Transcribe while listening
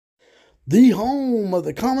The home of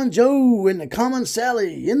the common Joe and the common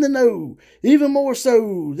Sally in the know, even more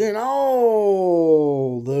so than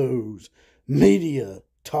all those media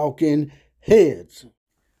talking heads.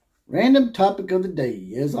 Random topic of the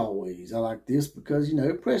day, as always. I like this because,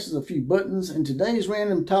 it presses a few buttons. And today's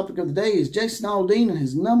random topic of the day is Jason Aldean and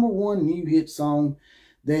his #1 new hit song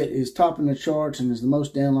that is topping the charts and is the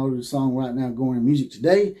most downloaded song right now going in music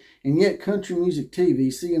today. And yet Country Music TV,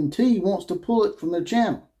 CMT, wants to pull it from their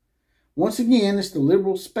channel. Once again, it's the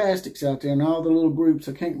liberal spastics out there and all the little groups,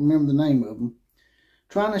 I can't remember the name of them,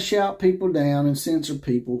 trying to shout people down and censor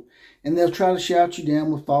people. And they'll try to shout you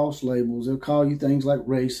down with false labels. They'll call you things like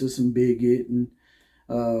racist and bigot and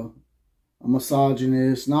a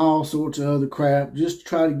misogynist and all sorts of other crap just to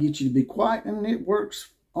try to get you to be quiet. And it works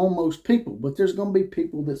on most people. But there's going to be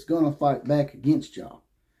people that's going to fight back against y'all.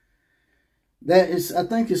 I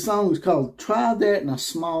think the song is called Try That in a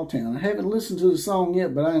Small Town. I haven't listened to the song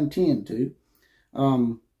yet, but I intend to.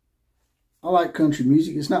 I like country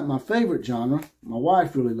music. It's not my favorite genre. My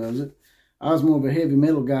wife really loves it. I was more of a heavy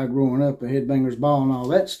metal guy growing up, a Headbangers Ball and all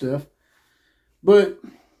that stuff. But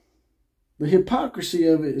the hypocrisy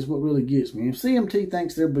of it is what really gets me. If CMT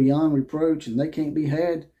thinks they're beyond reproach and they can't be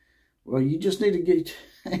had, well, you just need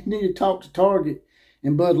to talk to Target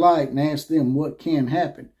and Bud Light and ask them what can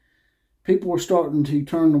happen. People are starting to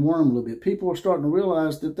turn the worm a little bit. People are starting to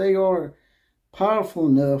realize that they are powerful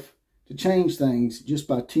enough to change things just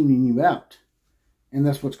by tuning you out. And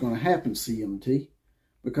that's what's going to happen, CMT.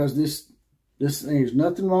 Because there's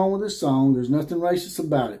nothing wrong with this song. There's nothing racist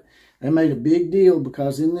about it. They made a big deal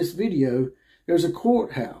because in this video, there's a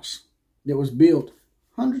courthouse that was built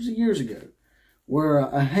hundreds of years ago where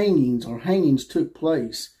hangings took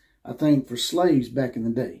place, I think, for slaves back in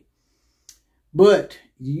the day. But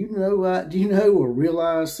do you know or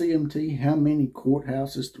realize, CMT, how many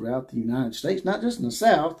courthouses throughout the United States, not just in the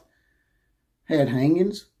South, had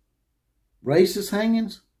hangings? Racist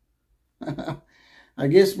hangings? I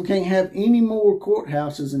guess we can't have any more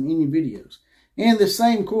courthouses in any videos. And the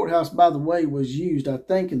same courthouse, by the way, was used, I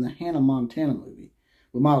think, in the Hannah Montana movie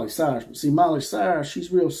with Miley Cyrus. But see, Miley Cyrus,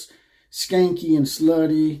 she's real skanky and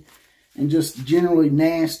slutty and just generally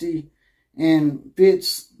nasty and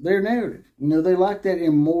fits their narrative. They like that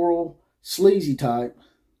immoral, sleazy type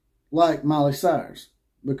like Miley Cyrus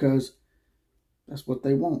because that's what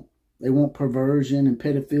they want. They want perversion and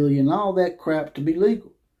pedophilia and all that crap to be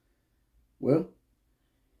legal. Well,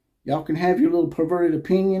 y'all can have your little perverted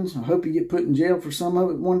opinions. I hope you get put in jail for some of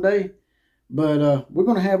it one day. But we're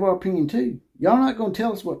going to have our opinion too. Y'all not going to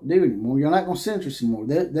tell us what to do anymore. Y'all not going to censor us anymore.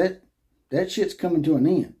 That shit's coming to an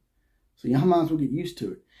end. So y'all might as well get used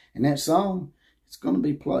to it. And that song, it's going to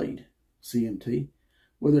be played, CMT.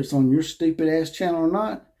 Whether it's on your stupid ass channel or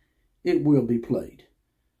not, it will be played.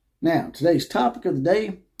 Now, today's topic of the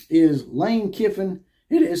day is Lane Kiffin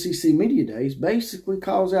at SEC Media Days basically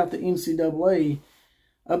calls out the NCAA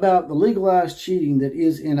about the legalized cheating that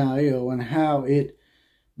is NIL and how it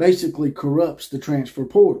basically corrupts the transfer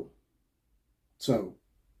portal. So,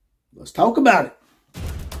 let's talk about it.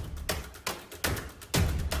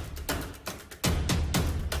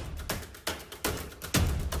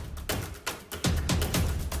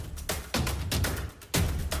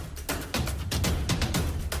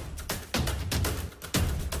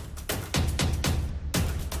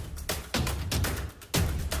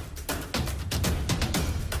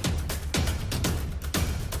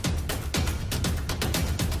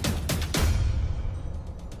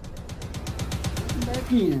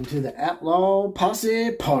 Back into the Outlaw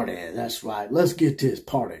Posse party. That's right. Let's get this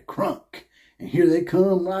party crunk. And here they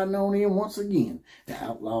come riding on in once again. The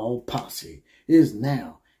Outlaw Posse is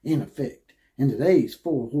now in effect. And today's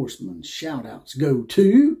 4 horsemen shout-outs go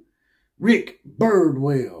to Rick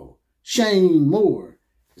Birdwell, Shane Moore,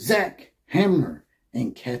 Zach Hamner,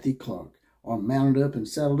 and Kathy Clark are mounted up and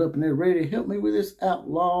saddled up and they're ready to help me with this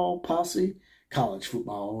Outlaw Posse college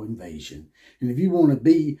football invasion. And if you want to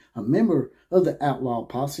be a member of the Outlaw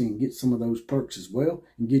Posse and get some of those perks as well,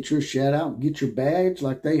 and get your shout out and get your badge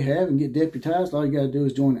like they have and get deputized, all you got to do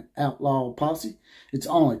is join the Outlaw Posse. It's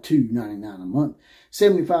only $2.99 a month,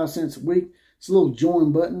 75 cents a week. It's a little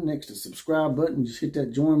join button next to subscribe button. Just hit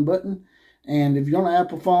that join button. And if you're on an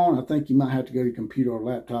Apple phone, I think you might have to go to your computer or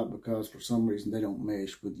laptop because for some reason they don't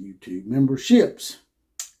mesh with YouTube memberships.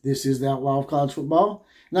 This is the Outlaw of College Football.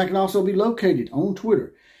 And I can also be located on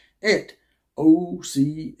Twitter at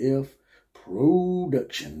OCF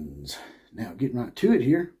Productions. Now, getting right to it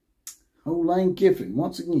here. Old Lane Kiffin,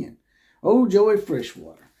 once again. Old Joey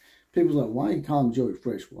Freshwater. People's like, why you call him Joey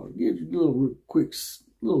Freshwater? Give you a little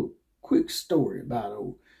quick story about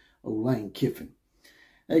old Lane Kiffin.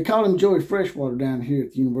 They called him Joey Freshwater down here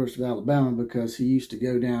at the University of Alabama because he used to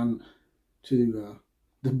go down to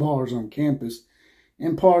the bars on campus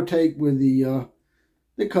and partake with the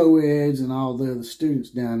co-eds and all the other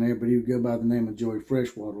students down there, but he would go by the name of Joey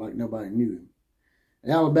Freshwater like nobody knew him.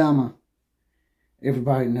 At Alabama,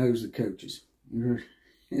 everybody knows the coaches.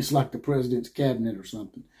 It's like the president's cabinet or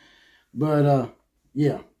something. But,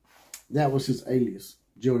 yeah, that was his alias,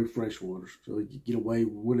 Joey Freshwater. So he could get away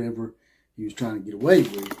with whatever he was trying to get away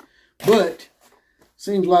with. But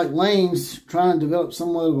seems like Lane's trying to develop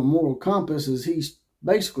somewhat of a moral compass as he's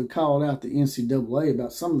basically called out the NCAA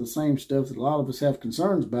about some of the same stuff that a lot of us have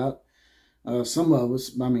concerns about. Some of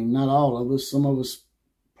us, I mean, not all of us, some of us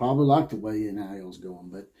probably like the way NIL's going.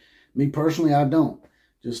 But me personally, I don't.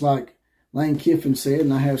 Just like Lane Kiffin said,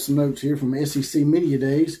 and I have some notes here from SEC Media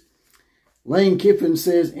Days. Lane Kiffin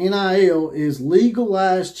says NIL is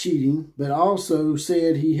legalized cheating, but also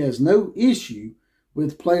said he has no issue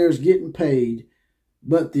with players getting paid,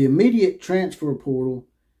 but the immediate transfer portal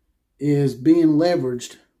is being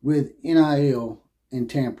leveraged with NIL and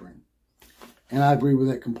tampering. And I agree with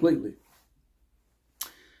that completely.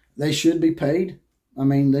 They should be paid. I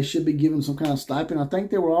mean, they should be given some kind of stipend. I think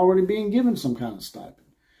they were already being given some kind of stipend.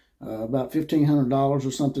 About $1,500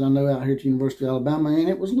 or something I know out here at the University of Alabama, and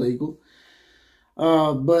it was legal.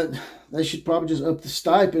 But they should probably just up the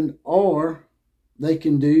stipend, or they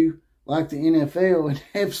can do like the NFL and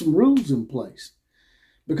have some rules in place.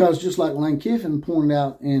 Because just like Lane Kiffin pointed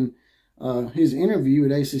out in his interview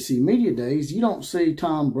at ACC Media Days, you don't see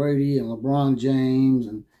Tom Brady and LeBron James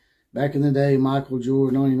and back in the day, Michael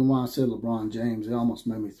Jordan. I don't even know why I said LeBron James. It almost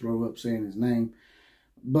made me throw up saying his name.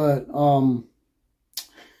 But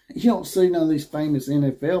you don't see none of these famous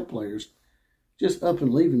NFL players just up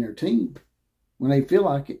and leaving their team when they feel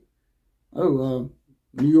like it. Oh,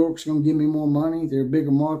 New York's going to give me more money. They're a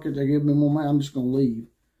bigger market. They give me more money. I'm just going to leave.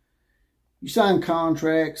 You sign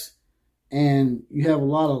contracts and you have a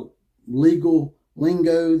lot of legal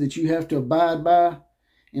lingo that you have to abide by.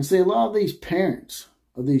 And see, a lot of these parents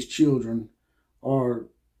of these children are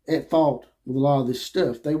at fault with a lot of this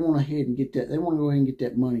stuff. They want to go ahead and get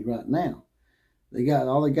that money right now.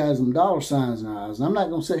 All they got is them dollar signs in their eyes. And I'm not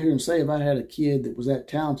going to sit here and say if I had a kid that was that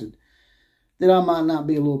talented that I might not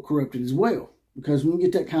be a little corrupted as well. Because when you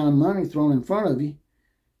get that kind of money thrown in front of you,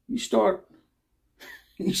 you start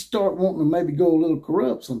wanting to maybe go a little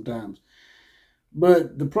corrupt sometimes.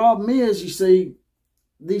 But the problem is, you see,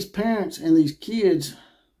 these parents and these kids,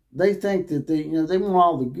 they think that they want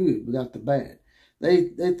all the good without the bad. They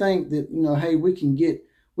think that, hey,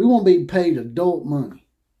 we won't be paid adult money.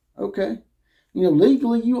 Okay.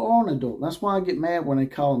 Legally you are an adult. That's why I get mad when they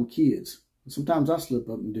call them kids. And sometimes I slip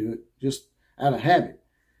up and do it just out of habit.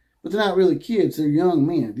 But they're not really kids. They're young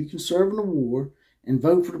men. If you can serve in a war and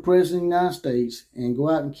vote for the President of the United States and go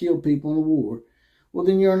out and kill people in a war, well,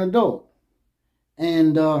 then you're an adult.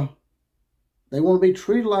 And they want to be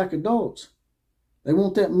treated like adults. They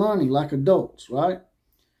want that money like adults, right?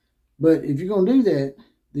 But if you're going to do that,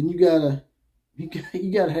 then you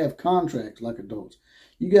gotta have contracts like adults.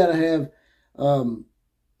 You gotta have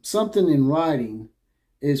something in writing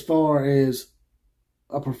as far as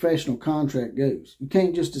a professional contract goes. You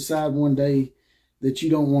can't just decide one day that you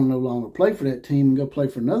don't want to no longer play for that team and go play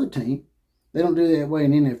for another team. They don't do that way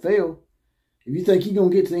in NFL. If you think you're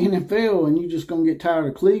going to get to the NFL and you're just going to get tired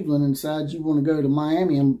of Cleveland and decide you want to go to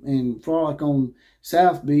Miami and frolic on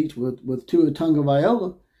South Beach with Tua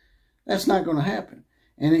Tagovailoa, that's not going to happen.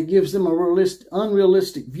 And it gives them a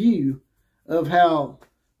unrealistic view of how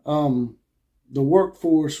the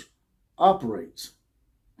workforce operates.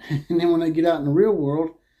 And then when they get out in the real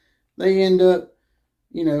world, they end up,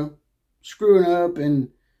 screwing up and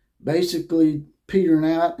basically petering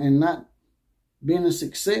out and not being a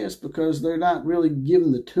success because they're not really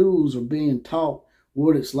given the tools or being taught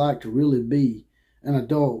what it's like to really be an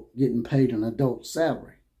adult getting paid an adult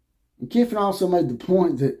salary. And Kiffin also made the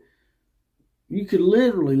point that you could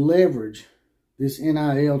literally leverage this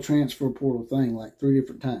NIL transfer portal thing like 3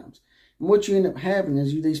 different times. And what you end up having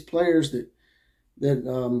is these players that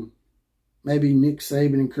maybe Nick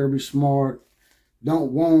Saban and Kirby Smart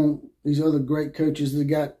don't want, these other great coaches that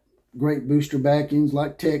got great booster backings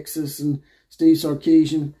like Texas and Steve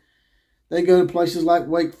Sarkisian. They go to places like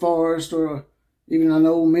Wake Forest or even an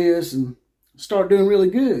Ole Miss and start doing really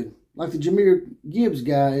good, like the Jahmyr Gibbs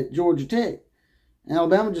guy at Georgia Tech. And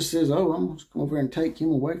Alabama just says, oh, I'm just going to come over here and take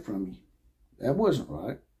him away from you. That wasn't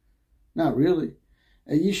right. Not really.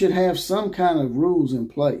 You should have some kind of rules in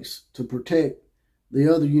place to protect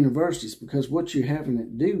the other universities, because what you're having to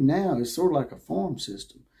do now is sort of like a farm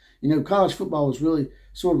system. College football is really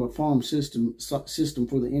sort of a farm system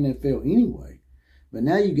for the NFL anyway. But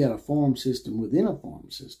now you got a farm system within a farm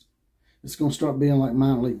system. It's going to start being like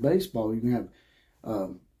minor league baseball. You can have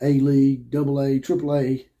A-League, AA,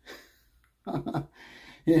 AAA.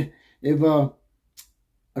 If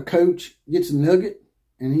a coach gets a nugget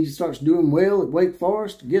and he starts doing well at Wake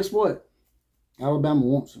Forest, guess what? Alabama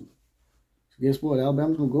wants him. So guess what?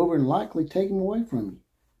 Alabama's going to go over and likely take him away from you.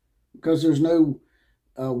 Because there's no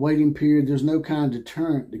waiting period. There's no kind of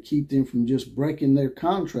deterrent to keep them from just breaking their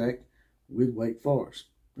contract with Wake Forest.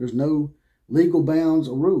 There's no legal bounds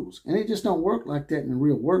or rules. And it just don't work like that in the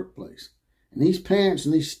real workplace. And these parents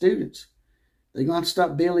and these students, they're going to have to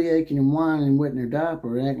stop belly aching and whining and wetting their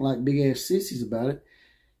diaper and acting like big-ass sissies about it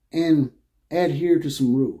and adhere to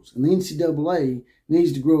some rules. And the NCAA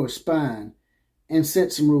needs to grow a spine and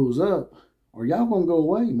set some rules up, or y'all going to go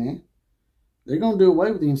away, man. They're going to do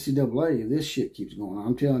away with the NCAA if this shit keeps going on.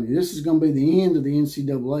 I'm telling you, this is going to be the end of the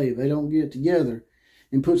NCAA if they don't get it together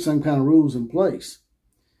and put some kind of rules in place.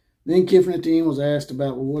 Then Kiffin at the end was asked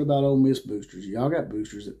about, well, what about Ole Miss boosters? Y'all got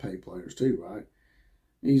boosters that pay players too, right?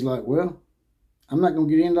 He's like, well, I'm not going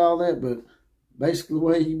to get into all that, but basically the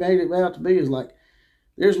way he made it out to be is like,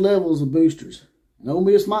 there's levels of boosters. And Ole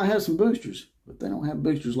Miss might have some boosters, but they don't have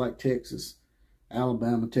boosters like Texas,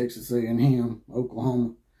 Alabama, Texas A&M,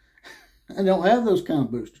 Oklahoma. They don't have those kind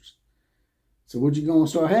of boosters. So what you're going to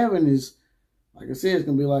start having is, like I said, it's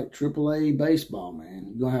going to be like AAA baseball, man.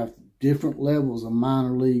 You're going to have different levels of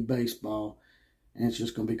minor league baseball, and it's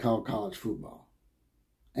just going to be called college football.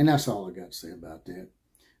 And that's all I got to say about that.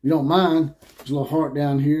 If you don't mind, there's a little heart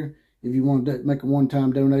down here. If you want to make a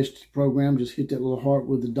one-time donation to the program, just hit that little heart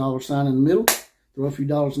with the $sign in the middle. Throw a few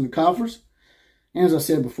dollars in the coffers. And as I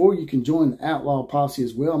said before, you can join the Outlaw Posse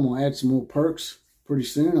as well. I'm going to add some more perks pretty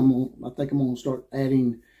soon. I think I'm going to start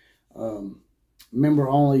adding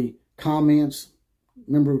member-only comments,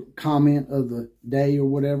 member comment of the day or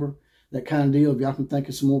whatever, that kind of deal. If y'all can think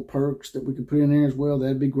of some more perks that we could put in there as well,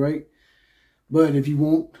 that'd be great. But if you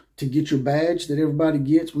want to get your badge that everybody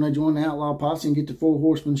gets when they join the Outlaw Posse and get the 4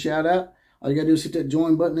 Horsemen shout out, all you got to do is hit that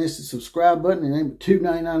join button. That's the subscribe button. And ain't but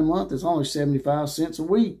 $2.99 a month. It's only 75 cents a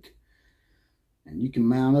week. And you can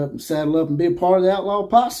mount up and saddle up and be a part of the Outlaw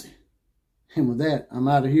Posse. And with that, I'm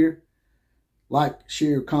out of here. Like,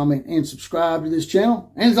 share, comment, and subscribe to this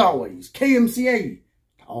channel. And as always, KMCA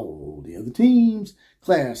to all the other teams.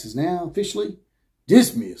 Class is now officially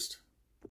dismissed.